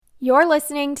You're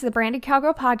listening to the Branded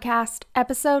Cowgirl Podcast,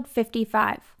 episode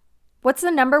 55. What's the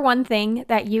number one thing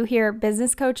that you hear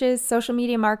business coaches, social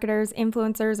media marketers,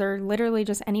 influencers, or literally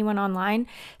just anyone online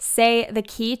say the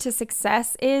key to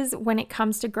success is when it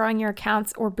comes to growing your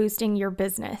accounts or boosting your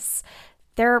business?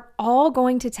 They're all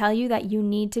going to tell you that you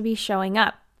need to be showing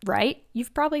up, right?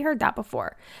 You've probably heard that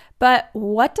before. But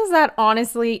what does that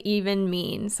honestly even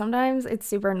mean? Sometimes it's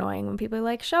super annoying when people are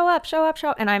like, show up.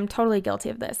 And I'm totally guilty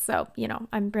of this. So,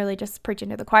 I'm really just preaching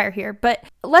to the choir here. But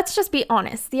let's just be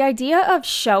honest. The idea of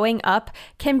showing up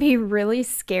can be really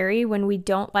scary when we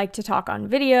don't like to talk on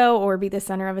video or be the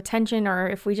center of attention, or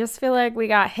if we just feel like we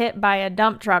got hit by a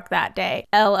dump truck that day.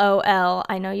 LOL.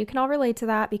 I know you can all relate to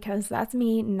that because that's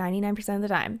me 99% of the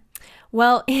time.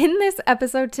 Well, in this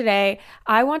episode today,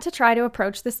 I want to try to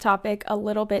approach this topic a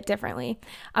little bit differently.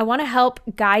 I want to help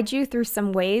guide you through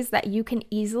some ways that you can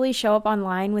easily show up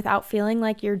online without feeling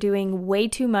like you're doing way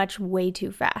too much, way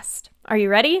too fast. Are you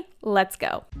ready? Let's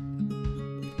go.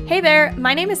 Hey there,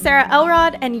 my name is Sarah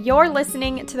Elrod, and you're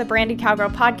listening to the Branded Cowgirl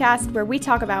Podcast, where we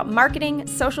talk about marketing,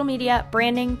 social media,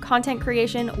 branding, content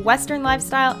creation, Western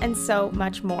lifestyle, and so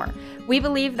much more. We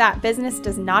believe that business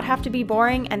does not have to be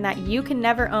boring and that you can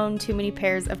never own too many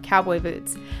pairs of cowboy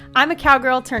boots. I'm a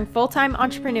cowgirl turned full-time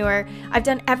entrepreneur. I've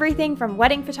done everything from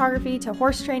wedding photography to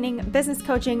horse training, business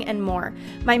coaching, and more.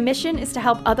 My mission is to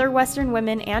help other Western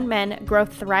women and men grow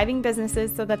thriving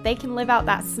businesses so that they can live out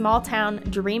that small town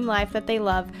dream life that they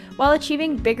love while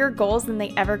achieving bigger goals than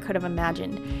they ever could have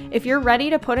imagined. If you're ready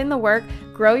to put in the work,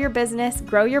 grow your business,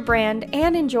 grow your brand,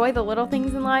 and enjoy the little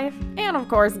things in life, and of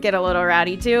course get a little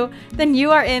rowdy too, then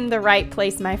you are in the right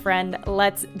place, my friend.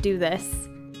 Let's do this.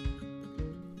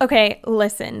 Okay,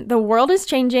 listen, the world is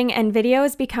changing and video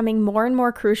is becoming more and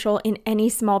more crucial in any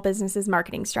small business's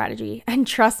marketing strategy. And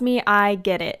trust me, I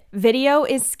get it. Video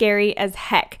is scary as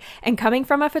heck. And coming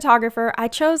from a photographer, I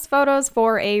chose photos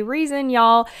for a reason,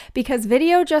 y'all, because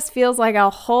video just feels like a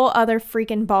whole other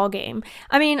freaking ball game.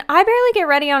 I mean, I barely get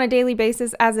ready on a daily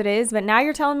basis as it is, but now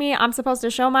you're telling me I'm supposed to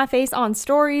show my face on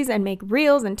stories and make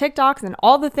reels and TikToks and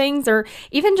all the things, or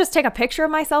even just take a picture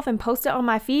of myself and post it on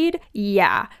my feed?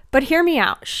 Yeah. But hear me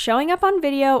out, showing up on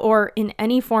video, or in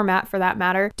any format for that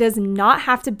matter, does not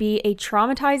have to be a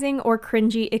traumatizing or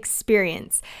cringy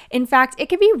experience. In fact, it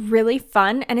can be really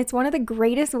fun, and it's one of the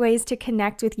greatest ways to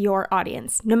connect with your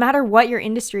audience, no matter what your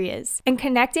industry is. And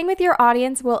connecting with your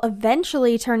audience will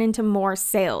eventually turn into more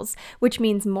sales, which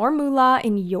means more moolah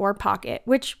in your pocket,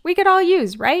 which we could all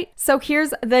use, right? So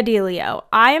here's the dealio.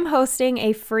 I am hosting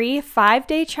a free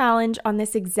 5-day challenge on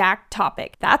this exact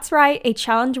topic. That's right, a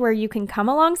challenge where you can come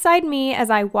alongside me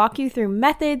as I walk you through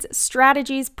methods,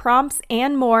 strategies, prompts,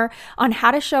 and more on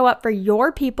how to show up for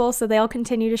your people so they'll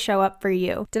continue to show up for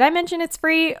you. Did I mention it's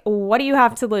free? What do you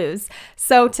have to lose?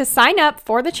 So to sign up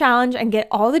for the challenge and get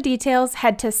all the details,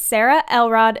 head to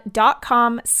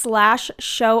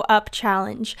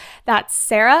sarahelrod.com/showupchallenge. That's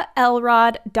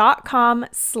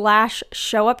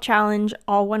sarahelrod.com/showupchallenge,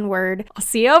 all one word. I'll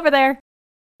see you over there.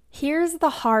 Here's the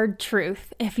hard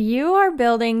truth. If you are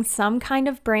building some kind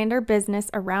of brand or business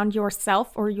around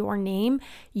yourself or your name,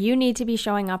 you need to be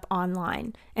showing up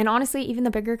online. And honestly, even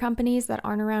the bigger companies that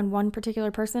aren't around one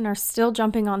particular person are still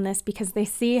jumping on this because they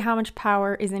see how much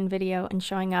power is in video and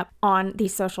showing up on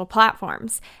these social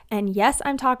platforms. And yes,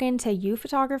 I'm talking to you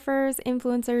photographers,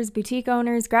 influencers, boutique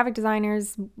owners, graphic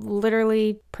designers,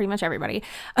 literally pretty much everybody.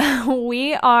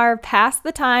 We are past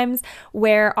the times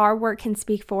where our work can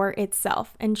speak for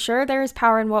itself. And sure, there is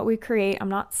power in what we create. I'm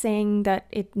not saying that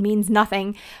it means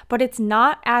nothing, but it's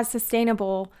not as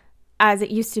sustainable as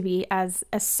it used to be as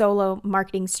a solo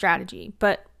marketing strategy.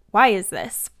 But why is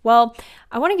this? Well,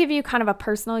 I want to give you kind of a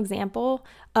personal example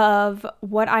of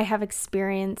what I have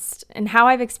experienced and how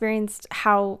I've experienced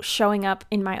how showing up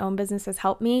in my own business has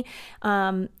helped me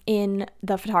in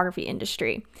the photography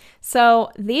industry. So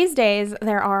these days,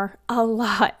 there are a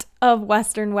lot of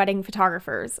Western wedding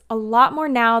photographers, a lot more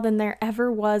now than there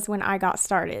ever was when I got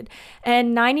started.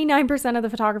 And 99% of the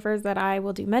photographers that I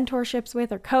will do mentorships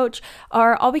with or coach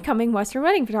are all becoming Western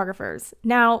wedding photographers.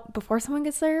 Now, before someone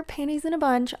gets their panties in a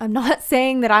bunch, I'm not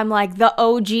saying that I'm like the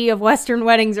OG of Western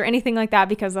weddings or anything like that,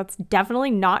 because that's definitely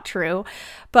not true.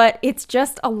 But it's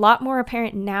just a lot more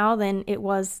apparent now than it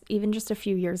was even just a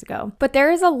few years ago. But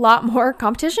there is a lot more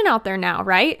competition out there now,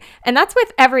 right? And that's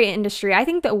with every industry. I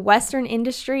think the Western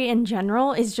industry in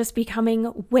general is just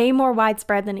becoming way more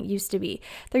widespread than it used to be.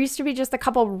 There used to be just a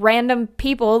couple random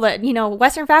people that,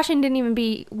 Western fashion didn't even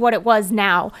be what it was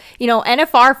now.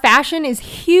 NFR fashion is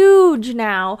huge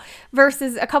now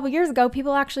versus a couple years ago,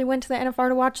 people actually went to the NFR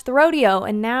to watch the rodeo.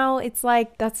 And now it's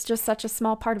like, that's just such a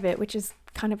small part of it, which is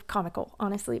kind of comical,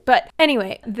 honestly. But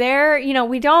anyway,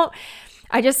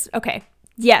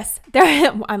 yes,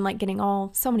 I'm like getting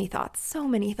so many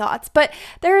thoughts, but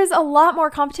there is a lot more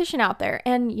competition out there.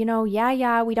 And,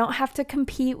 we don't have to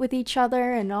compete with each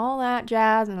other and all that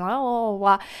jazz and blah, blah,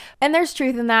 blah. And there's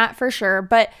truth in that for sure.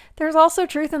 But there's also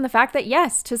truth in the fact that,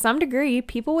 yes, to some degree,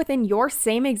 people within your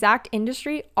same exact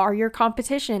industry are your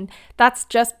competition. That's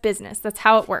just business. That's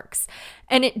how it works.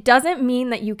 And it doesn't mean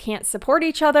that you can't support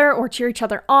each other or cheer each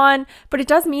other on, but it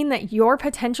does mean that your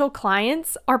potential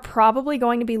clients are probably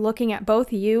going to be looking at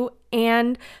both you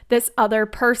and this other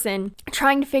person,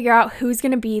 trying to figure out who's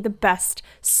going to be the best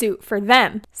suit for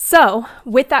them. So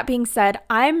with that being said,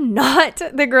 I'm not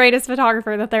the greatest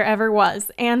photographer that there ever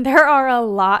was. And there are a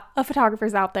lot of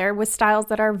photographers out there with styles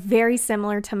that are very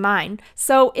similar to mine.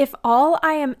 So if all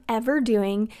I am ever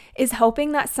doing is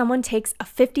hoping that someone takes a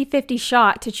 50-50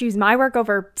 shot to choose my work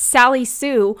over Sally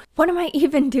Sue, what am I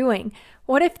even doing?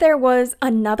 What if there was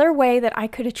another way that I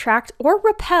could attract or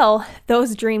repel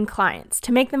those dream clients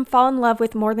to make them fall in love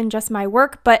with more than just my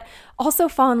work, but also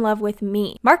fall in love with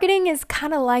me? Marketing is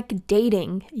kind of like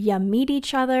dating. You meet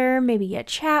each other, maybe you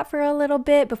chat for a little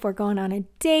bit before going on a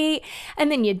date,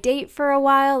 and then you date for a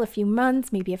while, a few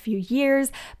months, maybe a few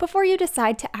years, before you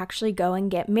decide to actually go and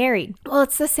get married. Well,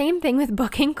 it's the same thing with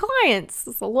booking clients.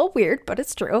 It's a little weird, but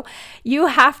it's true. You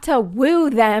have to woo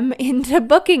them into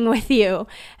booking with you.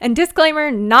 And disclaimer,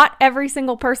 not every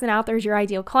single person out there is your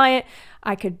ideal client.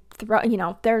 I could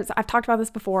I've talked about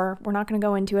this before. We're not going to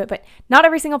go into it, but not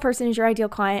every single person is your ideal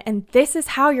client. And this is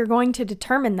how you're going to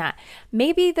determine that.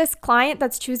 Maybe this client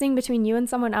that's choosing between you and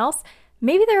someone else,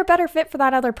 maybe they're a better fit for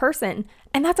that other person,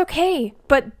 and that's okay.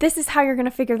 But this is how you're going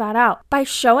to figure that out. By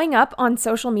showing up on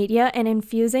social media and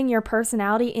infusing your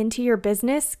personality into your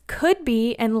business could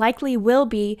be, and likely will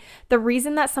be, the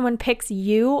reason that someone picks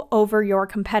you over your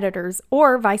competitors,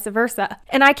 or vice versa.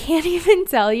 And I can't even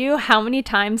tell you how many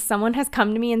times someone has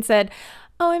come to me and said,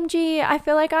 OMG, I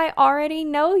feel like I already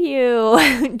know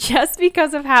you just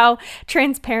because of how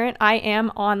transparent I am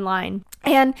online.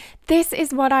 And this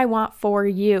is what I want for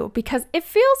you, because it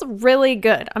feels really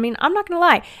good. I mean, I'm not going to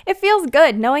lie. It feels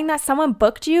good knowing that someone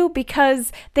booked you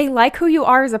because they like who you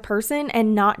are as a person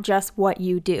and not just what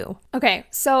you do. Okay,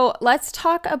 so let's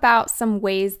talk about some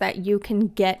ways that you can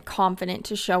get confident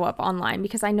to show up online,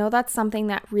 because I know that's something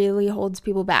that really holds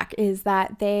people back, is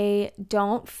that they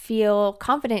don't feel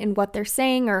confident in what they're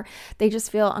saying, or they just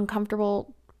feel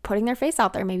uncomfortable putting their face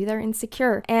out there. Maybe they're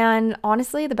insecure. And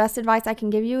honestly, the best advice I can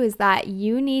give you is that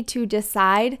you need to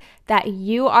decide that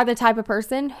you are the type of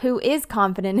person who is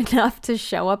confident enough to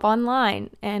show up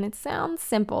online. And it sounds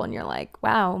simple and you're like,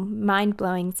 wow,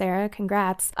 mind-blowing, Sarah,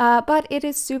 congrats. But it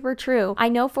is super true. I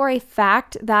know for a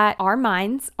fact that our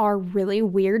minds are really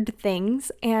weird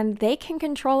things, and they can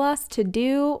control us to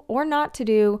do or not to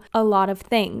do a lot of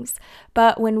things.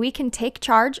 But when we can take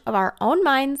charge of our own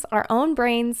minds, our own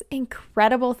brains,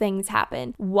 incredible things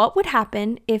happen. What would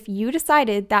happen if you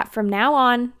decided that from now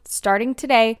on, starting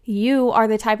today, you are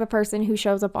the type of person who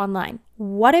shows up online?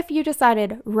 What if you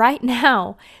decided right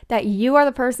now that you are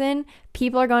the person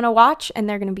people are going to watch and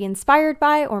they're going to be inspired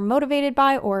by, or motivated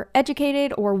by, or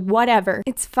educated, or whatever?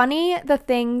 It's funny, the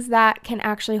things that can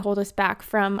actually hold us back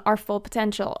from our full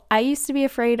potential. I used to be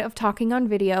afraid of talking on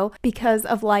video because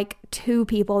of like 2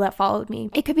 people that followed me.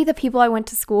 It could be the people I went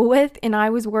to school with, and I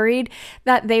was worried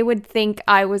that they would think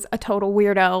I was a total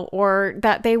weirdo, or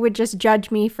that they would just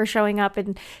judge me for showing up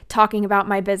and talking about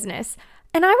my business.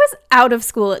 And I was out of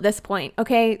school at this point,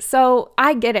 okay? So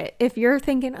I get it. If you're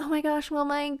thinking, oh my gosh, well,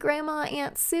 my grandma,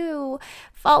 Aunt Sue,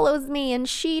 follows me and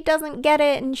she doesn't get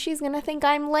it and she's gonna think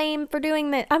I'm lame for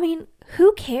doing that. I mean,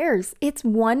 who cares? It's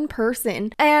one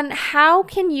person. And how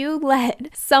can you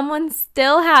let someone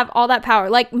still have all that power?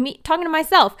 Like me talking to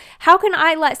myself, how can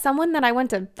I let someone that I went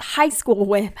to high school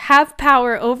with have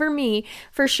power over me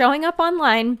for showing up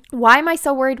online? Why am I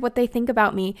so worried what they think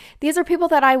about me? These are people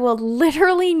that I will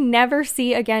literally never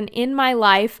see again in my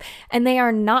life, and they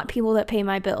are not people that pay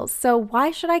my bills. So why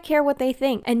should I care what they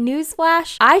think? And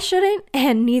newsflash, I shouldn't,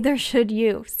 and neither should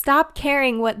you. Stop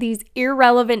caring what these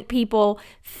irrelevant people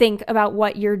think about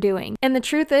what you're doing. And the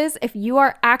truth is, if you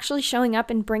are actually showing up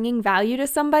and bringing value to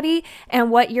somebody,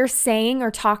 and what you're saying or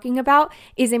talking about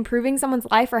is improving someone's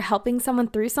life or helping someone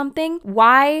through something,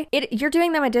 you're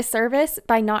doing them a disservice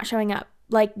by not showing up.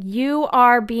 Like, you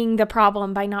are being the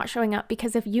problem by not showing up,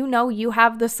 because if you know you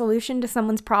have the solution to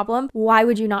someone's problem, why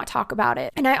would you not talk about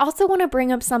it? And I also want to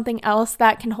bring up something else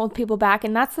that can hold people back,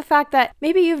 and that's the fact that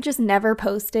maybe you've just never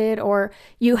posted, or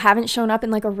you haven't shown up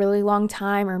in like a really long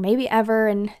time, or maybe ever,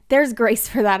 and there's grace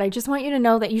for that. I just want you to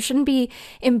know that you shouldn't be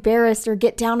embarrassed or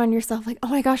get down on yourself like, oh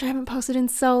my gosh, I haven't posted in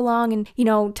so long,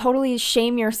 and totally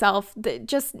shame yourself.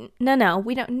 Just no,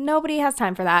 nobody has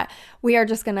time for that. We are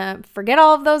just gonna forget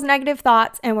all of those negative thoughts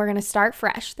and we're going to start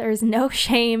fresh. There is no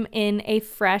shame in a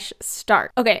fresh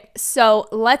start. Okay, so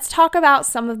let's talk about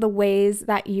some of the ways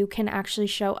that you can actually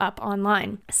show up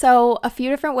online. So a few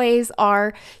different ways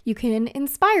are: you can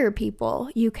inspire people,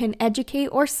 you can educate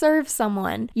or serve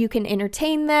someone, you can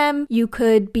entertain them, you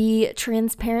could be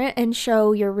transparent and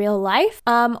show your real life,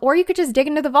 or you could just dig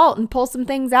into the vault and pull some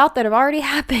things out that have already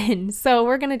happened. So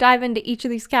we're going to dive into each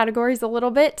of these categories a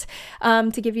little bit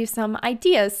to give you some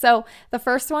ideas. So the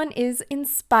first one is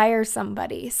inspire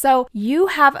somebody. So you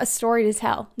have a story to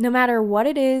tell, no matter what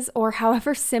it is or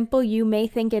however simple you may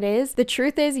think it is. The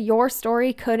truth is, your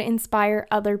story could inspire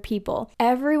other people.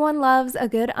 Everyone loves a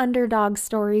good underdog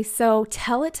story, so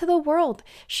tell it to the world.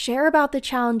 Share about the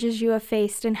challenges you have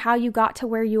faced and how you got to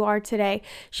where you are today.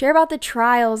 Share about the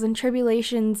trials and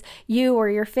tribulations you or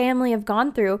your family have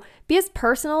gone through. Be as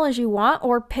personal as you want,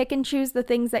 or pick and choose the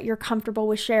things that you're comfortable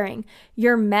with sharing.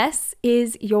 Your mess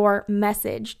is your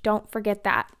message. Don't forget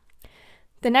that.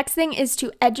 The next thing is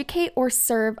to educate or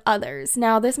serve others.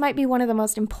 Now, this might be one of the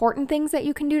most important things that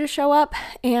you can do to show up,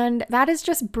 and that is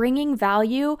just bringing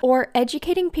value or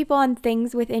educating people on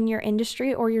things within your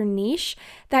industry or your niche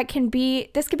this could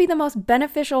be the most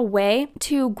beneficial way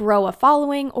to grow a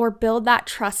following or build that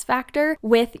trust factor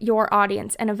with your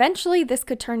audience. And eventually this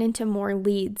could turn into more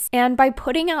leads. And by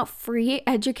putting out free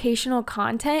educational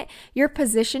content, you're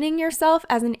positioning yourself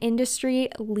as an industry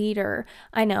leader.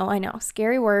 I know,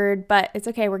 scary word, but it's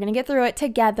okay. We're going to get through it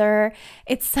together.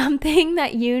 It's something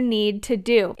that you need to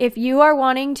do. If you are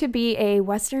wanting to be a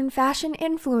Western fashion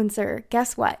influencer,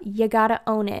 guess what? You got to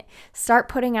own it. Start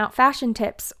putting out fashion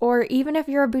tips, or even if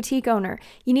you're a boutique owner,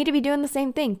 you need to be doing the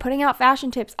same thing, putting out fashion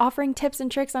tips, offering tips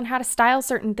and tricks on how to style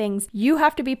certain things. You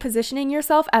have to be positioning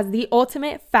yourself as the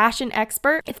ultimate fashion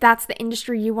expert if that's the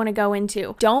industry you want to go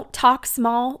into. Don't talk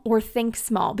small or think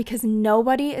small, because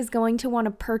nobody is going to want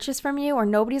to purchase from you, or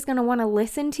nobody's going to want to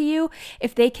listen to you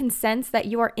if they can sense that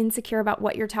you are insecure about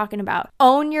what you're talking about.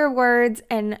 Own your words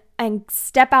and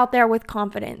step out there with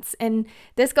confidence. And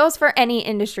this goes for any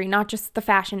industry, not just the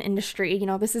fashion industry.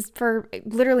 This is for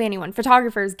literally anyone.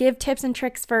 Photographers, give tips and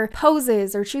tricks for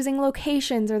poses or choosing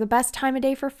locations or the best time of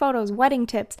day for photos, wedding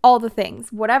tips, all the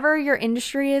things. Whatever your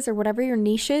industry is or whatever your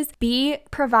niche is, be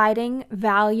providing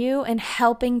value and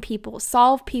helping people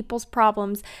solve people's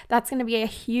problems. That's going to be a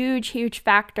huge, huge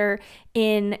factor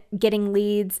in getting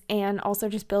leads and also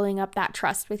just building up that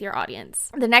trust with your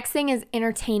audience. The next thing is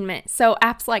entertainment. So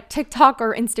apps like TikTok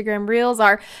or Instagram Reels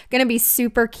are going to be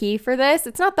super key for this.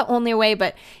 It's not the only way,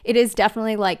 but it is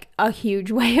definitely like a huge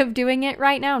way of doing it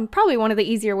right now, and probably one of the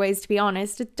easier ways, to be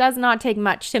honest. It does not take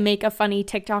much to make a funny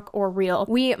TikTok or Reel.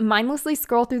 We mindlessly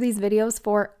scroll through these videos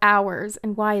for hours.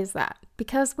 And why is that?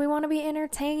 Because we want to be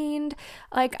entertained.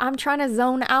 Like, I'm trying to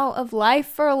zone out of life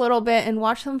for a little bit and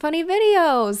watch some funny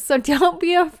videos. So don't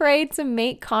be afraid to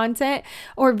make content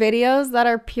or videos that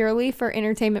are purely for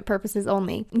entertainment purposes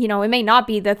only. It may not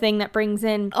be the thing that brings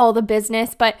in all the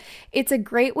business, but it's a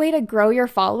great way to grow your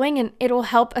following, and it'll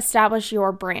help establish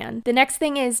your brand. The next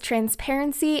thing is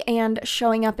transparency and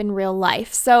showing up in real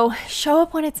life. So show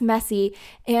up when it's messy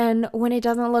and when it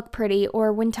doesn't look pretty,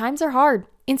 or when times are hard.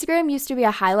 Instagram used to be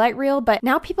a highlight reel, but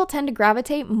now people tend to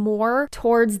gravitate more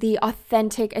towards the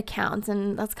authentic accounts.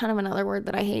 And that's kind of another word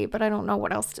that I hate, but I don't know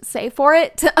what else to say for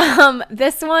it. These are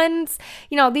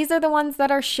the ones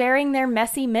that are sharing their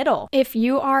messy middle. If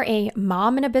you are a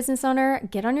mom and a business owner,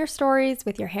 get on your stories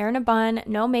with your hair in a bun,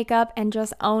 no makeup, and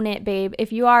just own it, babe.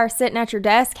 If you are sitting at your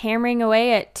desk hammering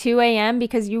away at 2 a.m.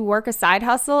 because you work a side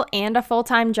hustle and a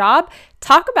full-time job,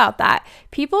 talk about that.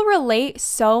 People relate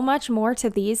so much more to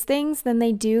these things than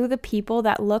they do the people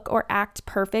that look or act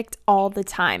perfect all the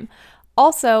time.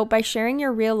 Also, by sharing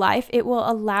your real life, it will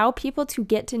allow people to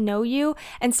get to know you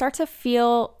and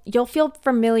you'll feel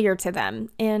familiar to them.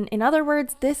 And in other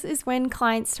words, this is when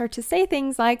clients start to say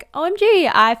things like,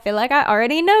 OMG, I feel like I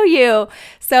already know you.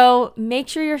 So make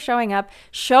sure you're showing up,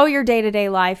 show your day-to-day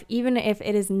life, even if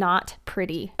it is not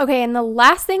pretty. Okay, and the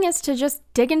last thing is to just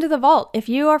dig into the vault. If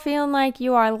you are feeling like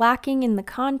you are lacking in the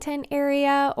content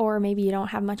area, or maybe you don't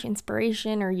have much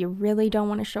inspiration, or you really don't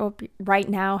want to show up right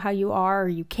now how you are, or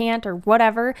you can't, or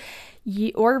whatever,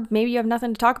 or maybe you have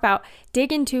nothing to talk about,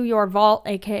 dig into your vault,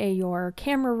 aka your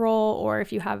camera roll, or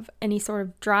if you have any sort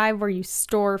of drive where you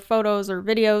store photos or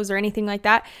videos or anything like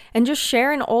that, and just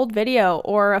share an old video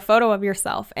or a photo of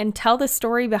yourself and tell the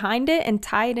story behind it and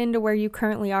tie it into where you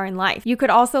currently are in life. You could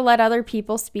also let other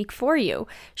people speak for you.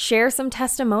 Share some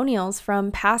testimonials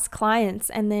from past clients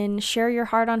and then share your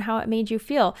heart on how it made you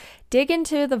feel. Dig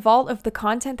into the vault of the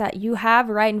content that you have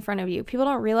right in front of you. People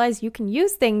don't realize you can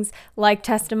use things like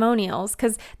testimonials,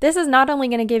 because this is not only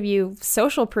going to give you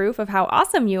social proof of how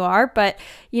awesome you are, but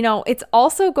it's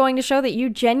also going to show that you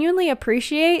genuinely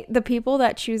appreciate the people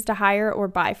that choose to hire or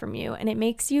buy from you, and it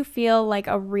makes you feel like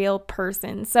a real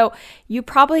person. So you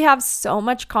probably have so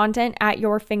much content at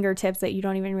your fingertips that you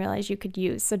don't even realize you could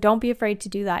use. So don't be afraid to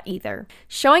do that either.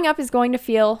 Showing up is going to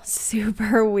feel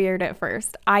super weird at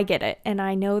first. I get it, and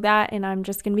I know that. And I'm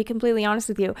just going to be completely honest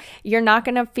with you. You're not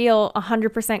going to feel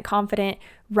 100% confident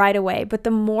right away, but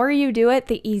the more you do it,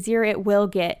 the easier it will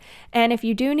get. And if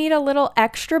you do need a little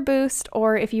extra boost,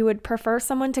 or if you would prefer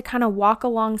someone to kind of walk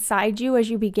alongside you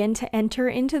as you begin to enter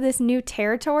into this new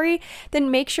territory, then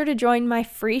make sure to join my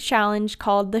free challenge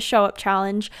called the Show Up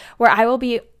Challenge, where I will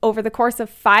be over the course of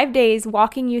 5 days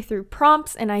walking you through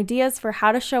prompts and ideas for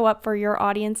how to show up for your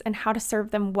audience and how to serve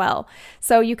them well.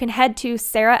 So you can head to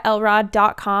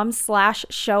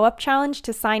sarahelrod.com/showupchallenge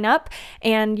to sign up,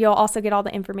 and you'll also get all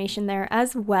the information there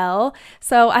as well.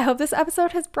 So I hope this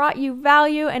episode has brought you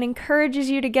value and encourages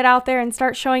you to get out there and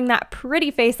start showing that pretty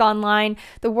face online.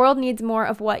 The world needs more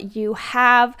of what you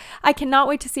have. I cannot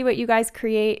wait to see what you guys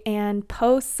create and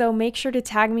post, so make sure to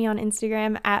tag me on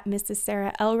Instagram at Mrs.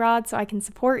 Sarah Elrod so I can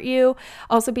support you.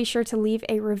 Also, be sure to leave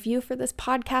a review for this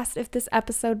podcast if this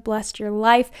episode blessed your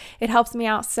life. It helps me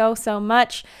out so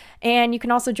much. And you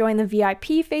can also join the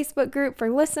VIP Facebook group for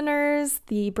listeners.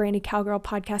 The Branded Cowgirl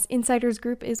Podcast Insiders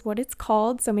group is what it's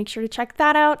called, so make sure to check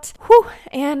that out. Whew.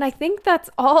 And I think that's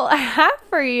all I have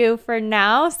for you for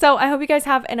now. So I hope you guys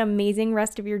have an amazing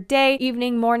rest of your day,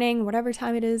 evening, morning, whatever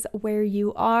time it is where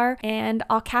you are, and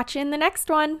I'll catch you in the next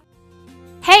one.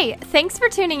 Hey, thanks for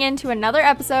tuning in to another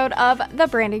episode of the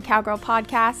Branded Cowgirl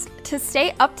Podcast. To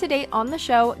stay up to date on the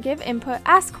show, give input,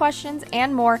 ask questions,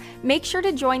 and more, make sure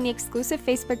to join the exclusive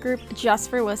Facebook group just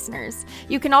for listeners.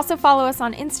 You can also follow us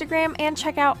on Instagram and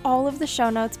check out all of the show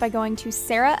notes by going to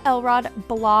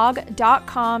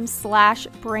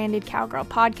sarahelrodblog.com/Branded Cowgirl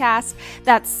Podcast.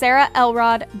 That's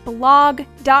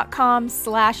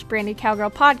sarahelrodblog.com/Branded Cowgirl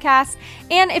Podcast.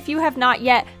 And if you have not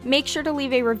yet, make sure to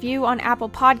leave a review on Apple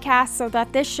Podcasts so that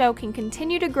this show can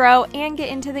continue to grow and get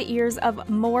into the ears of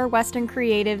more Western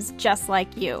creatives just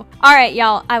like you. All right,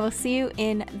 y'all, I will see you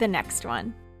in the next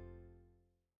one.